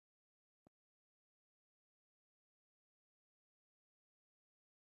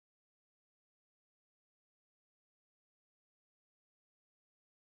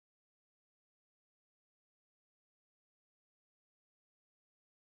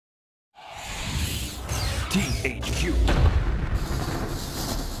THQ.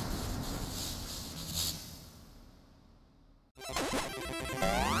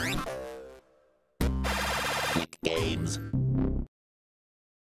 Games.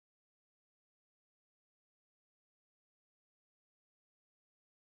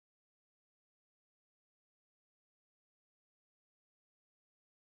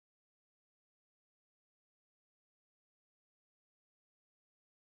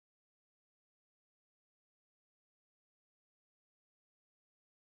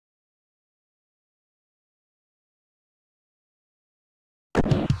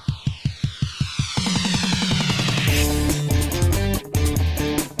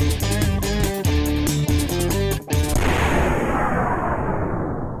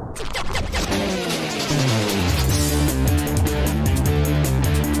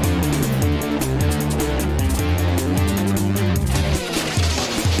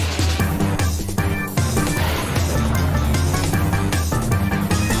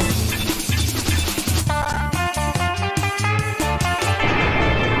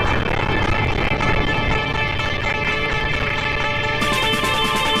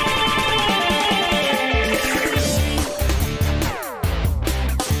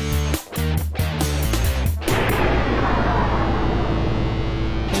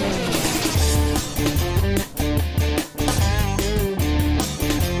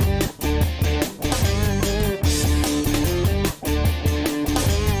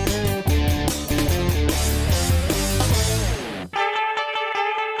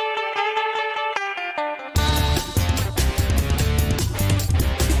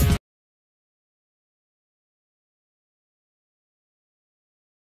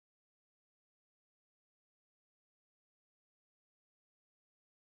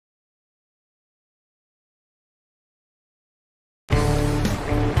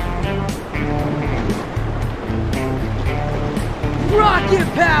 Rocket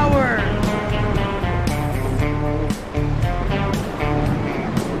power!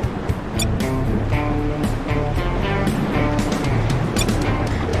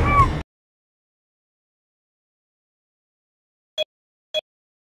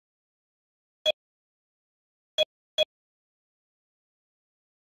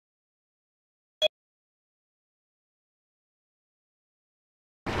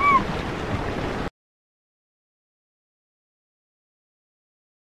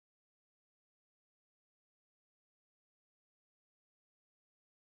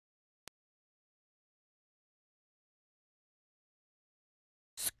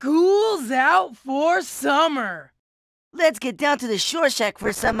 School's out for summer. Let's get down to the shore shack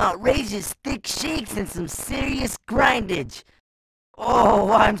for some outrageous thick shakes and some serious grindage.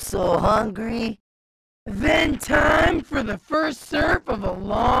 Oh, I'm so hungry. Then time for the first surf of a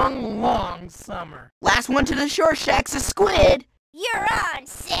long, long summer. Last one to the shore shack's a squid. You're on,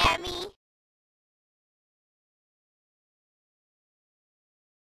 Sammy!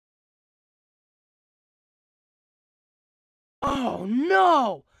 Oh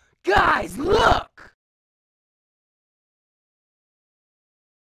no! Guys, look!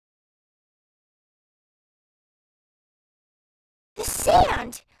 The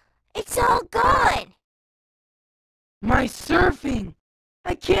sand! It's all gone! My surfing!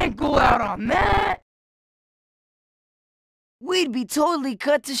 I can't go out on that! We'd be totally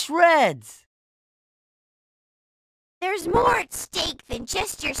cut to shreds. There's more at stake than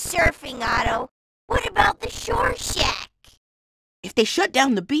just your surfing, Otto. What about the shore shack? If they shut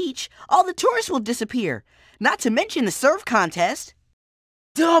down the beach, all the tourists will disappear. Not to mention the surf contest.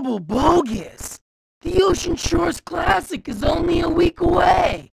 Double bogus! The Ocean Shores Classic is only a week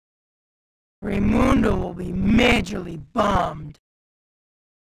away! Raimundo will be majorly bummed.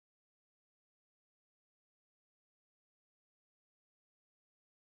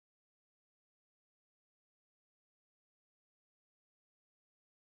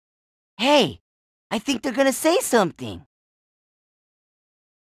 Hey, I think they're gonna say something.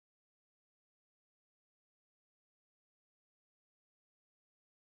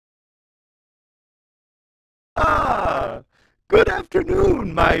 Ah, good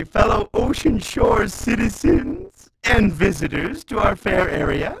afternoon, my fellow Ocean Shores citizens and visitors to our fair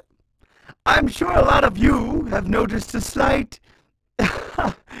area. I'm sure a lot of you have noticed a slight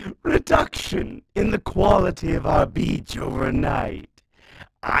reduction in the quality of our beach overnight.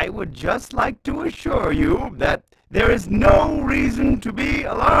 I would just like to assure you that there is no reason to be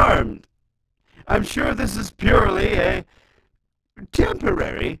alarmed. I'm sure this is purely a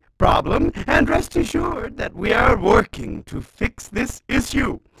temporary problem, and rest assured that we are working to fix this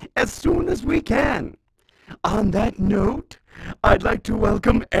issue as soon as we can. On that note, I'd like to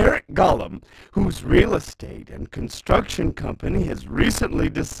welcome Eric Gollum, whose real estate and construction company has recently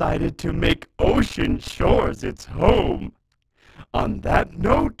decided to make Ocean Shores its home. On that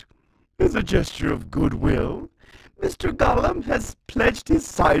note, as a gesture of goodwill, Mr. Gollum has pledged his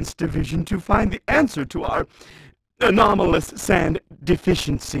science division to find the answer to our anomalous sand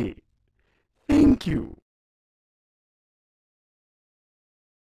deficiency. Thank you.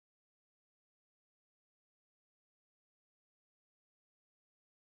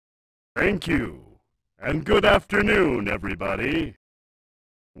 Thank you, and good afternoon, everybody.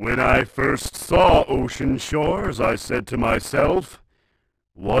 When I first saw Ocean Shores, I said to myself,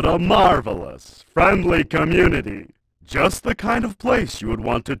 what a marvelous, friendly community. Just the kind of place you would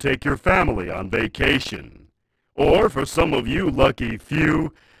want to take your family on vacation. Or for some of you lucky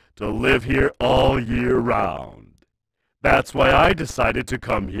few, to live here all year round. That's why I decided to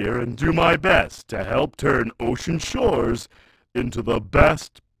come here and do my best to help turn Ocean Shores into the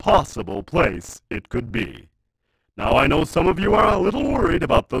best possible place it could be. Now I know some of you are a little worried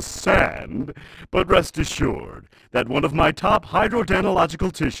about the sand, but rest assured that one of my top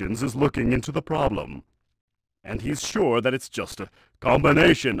hydrodanologicalticians is looking into the problem. And he's sure that it's just a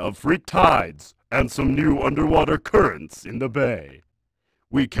combination of freak tides and some new underwater currents in the bay.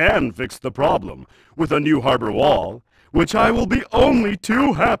 We can fix the problem with a new harbor wall, which I will be only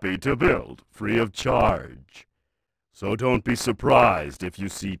too happy to build free of charge. So don't be surprised if you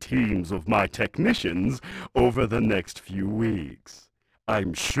see teams of my technicians over the next few weeks.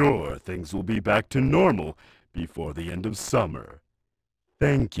 I'm sure things will be back to normal before the end of summer.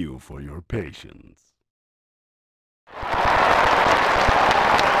 Thank you for your patience.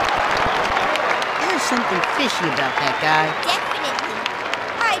 There's something fishy about that guy. Definitely.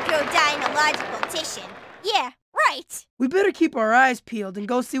 Hydrodynalogicaltician. Yeah, right. We better keep our eyes peeled and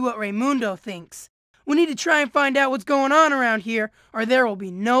go see what Raimundo thinks. We need to try and find out what's going on around here, or there will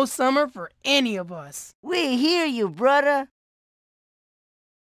be no summer for any of us. We hear you, brother.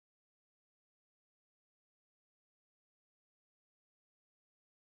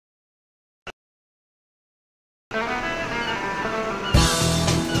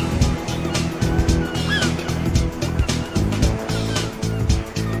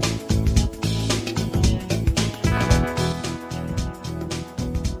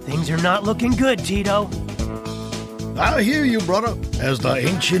 Things are not looking good, Tito. I hear you, brother. As the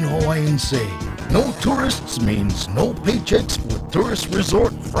ancient Hawaiians say, no tourists means no paychecks with Tourist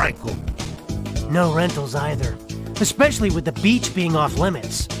Resort Franklin. No rentals either, especially with the beach being off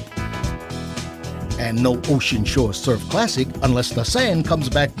limits. And no Ocean Shore Surf Classic unless the sand comes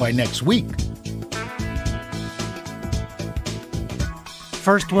back by next week.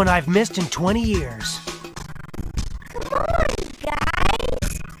 First one I've missed in 20 years. Come on, guys.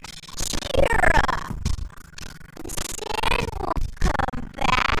 Cheer up. The sand will come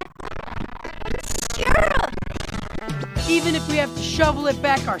back. Sure of it. Even if we have to shovel it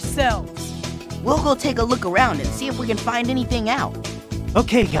back ourselves. We'll go take a look around and see if we can find anything out.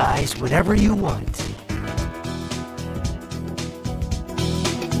 Okay, guys, whatever you want.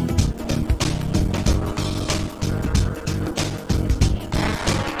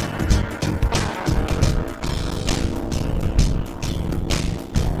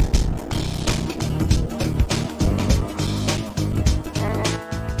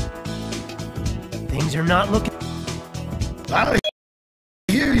 Things are not looking... I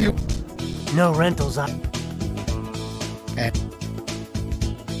hear you. No rentals. And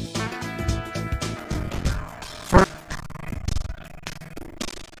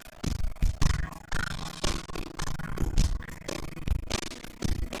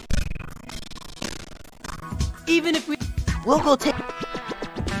Even if we... We'll go take...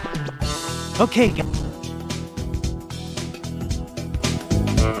 Okay, guys.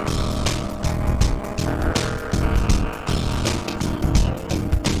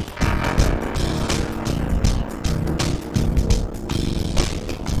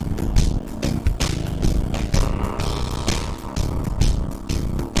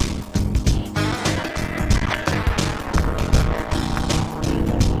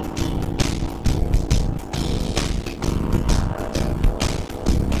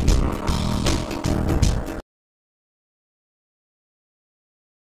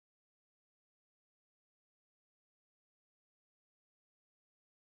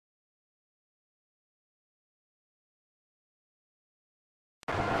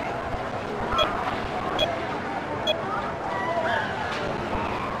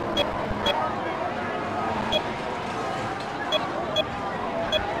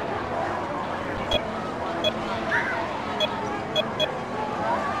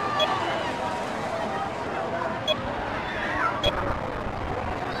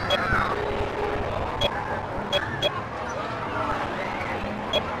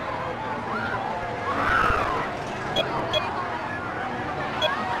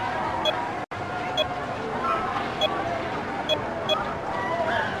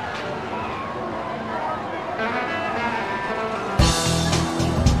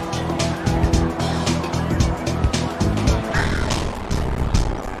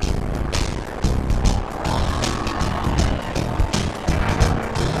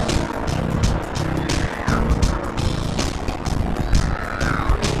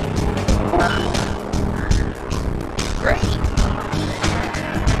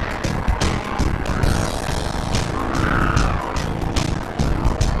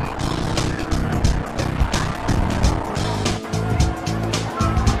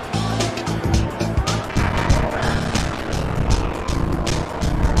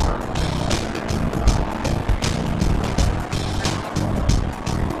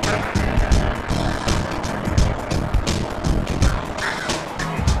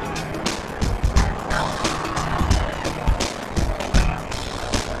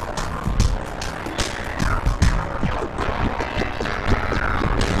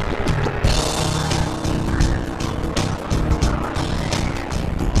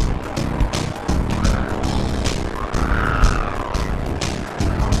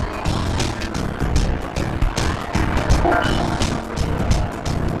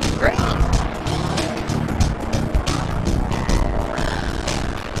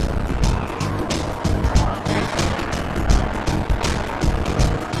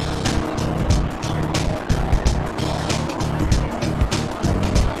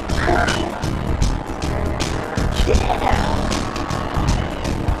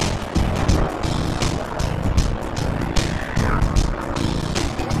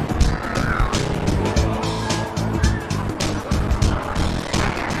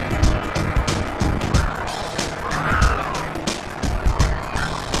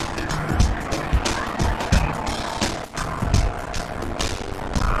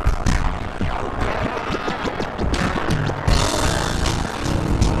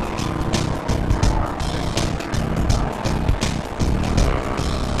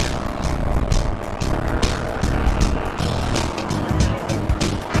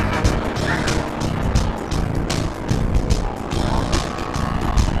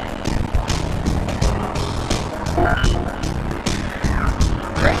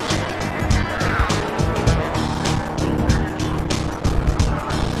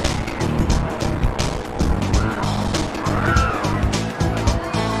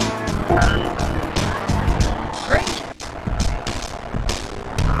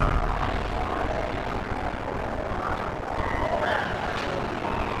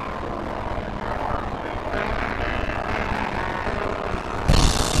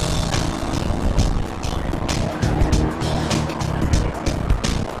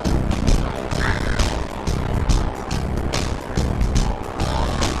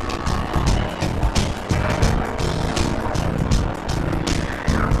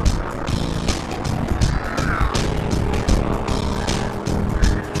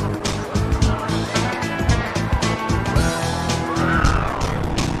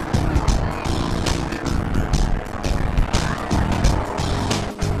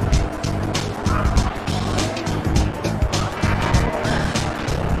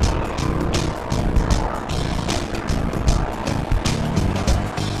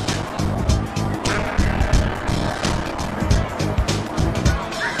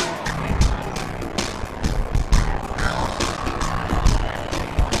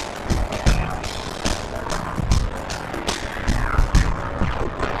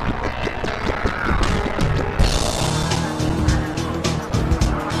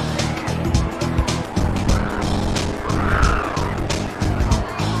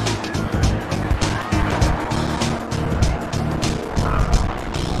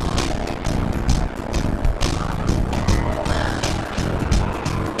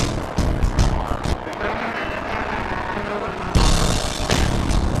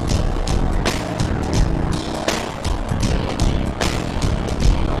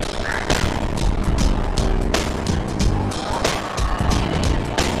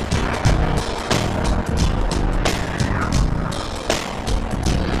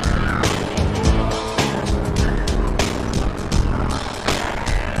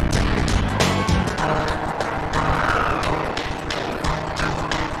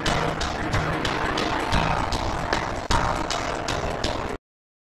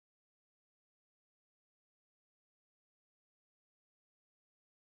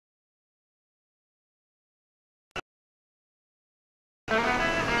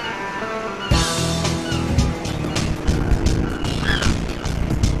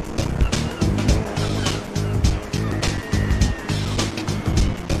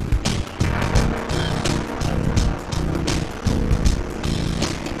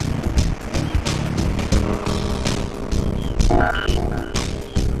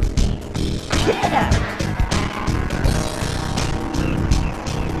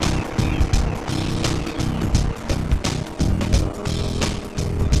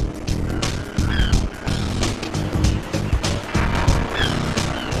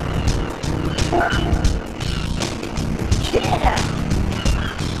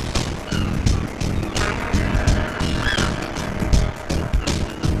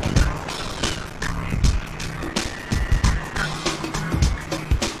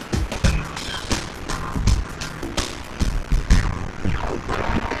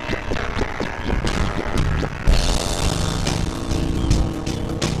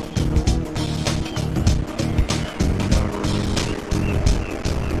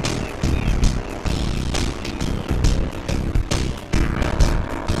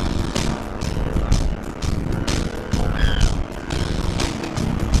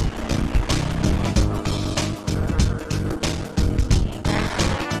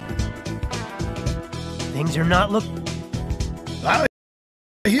 Things are not look. I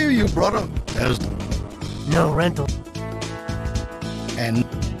hear you, brother. As No rental. and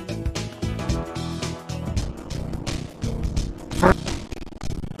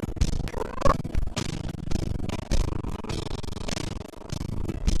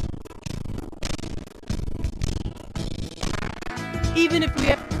Even if we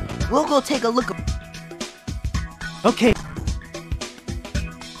have... We'll go take a look. Okay.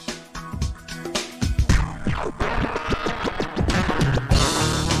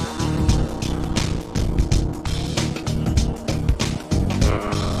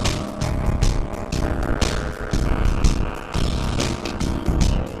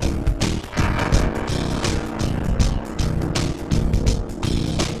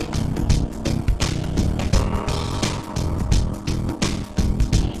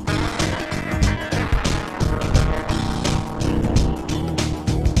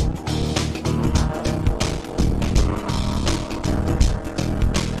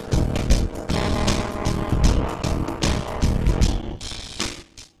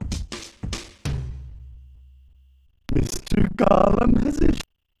 Mr. Gollum has a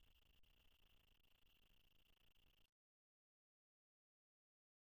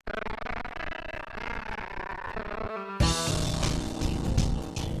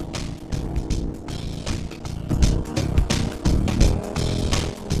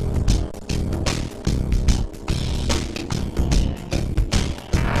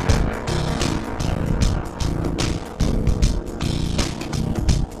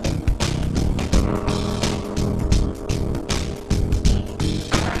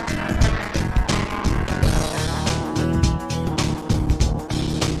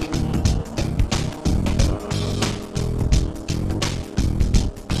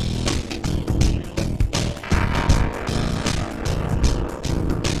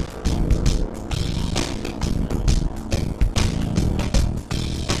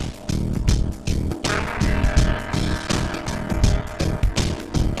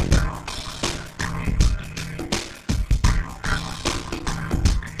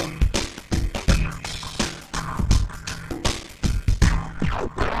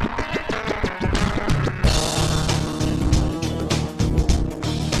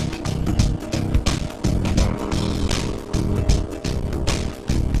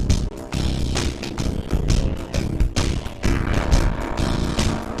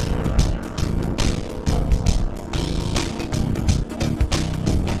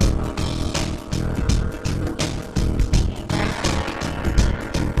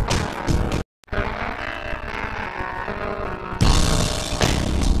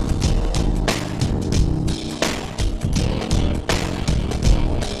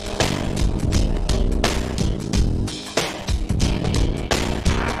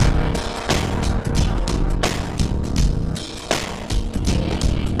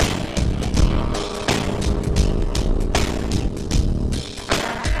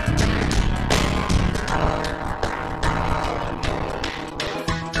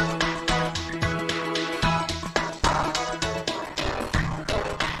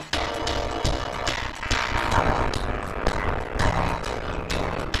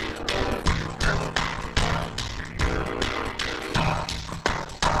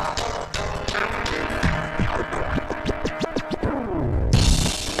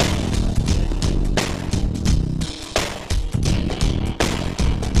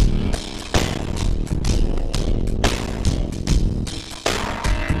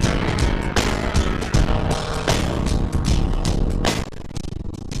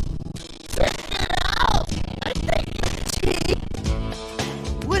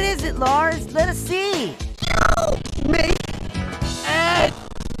What is it, Lars? Let us see. Me?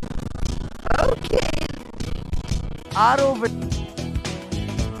 Otto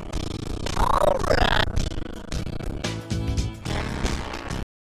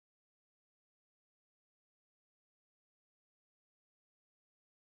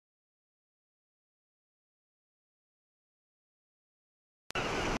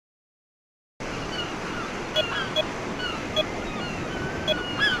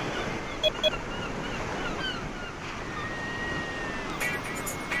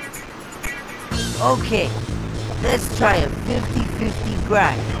Okay, let's try a 50-50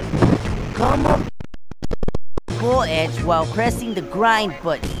 grind. Come up full edge while pressing the grind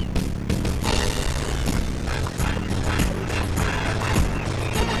button.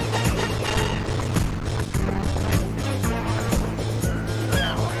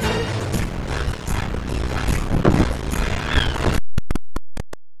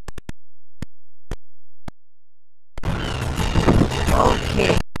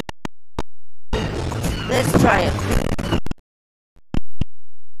 Okay. Let's try a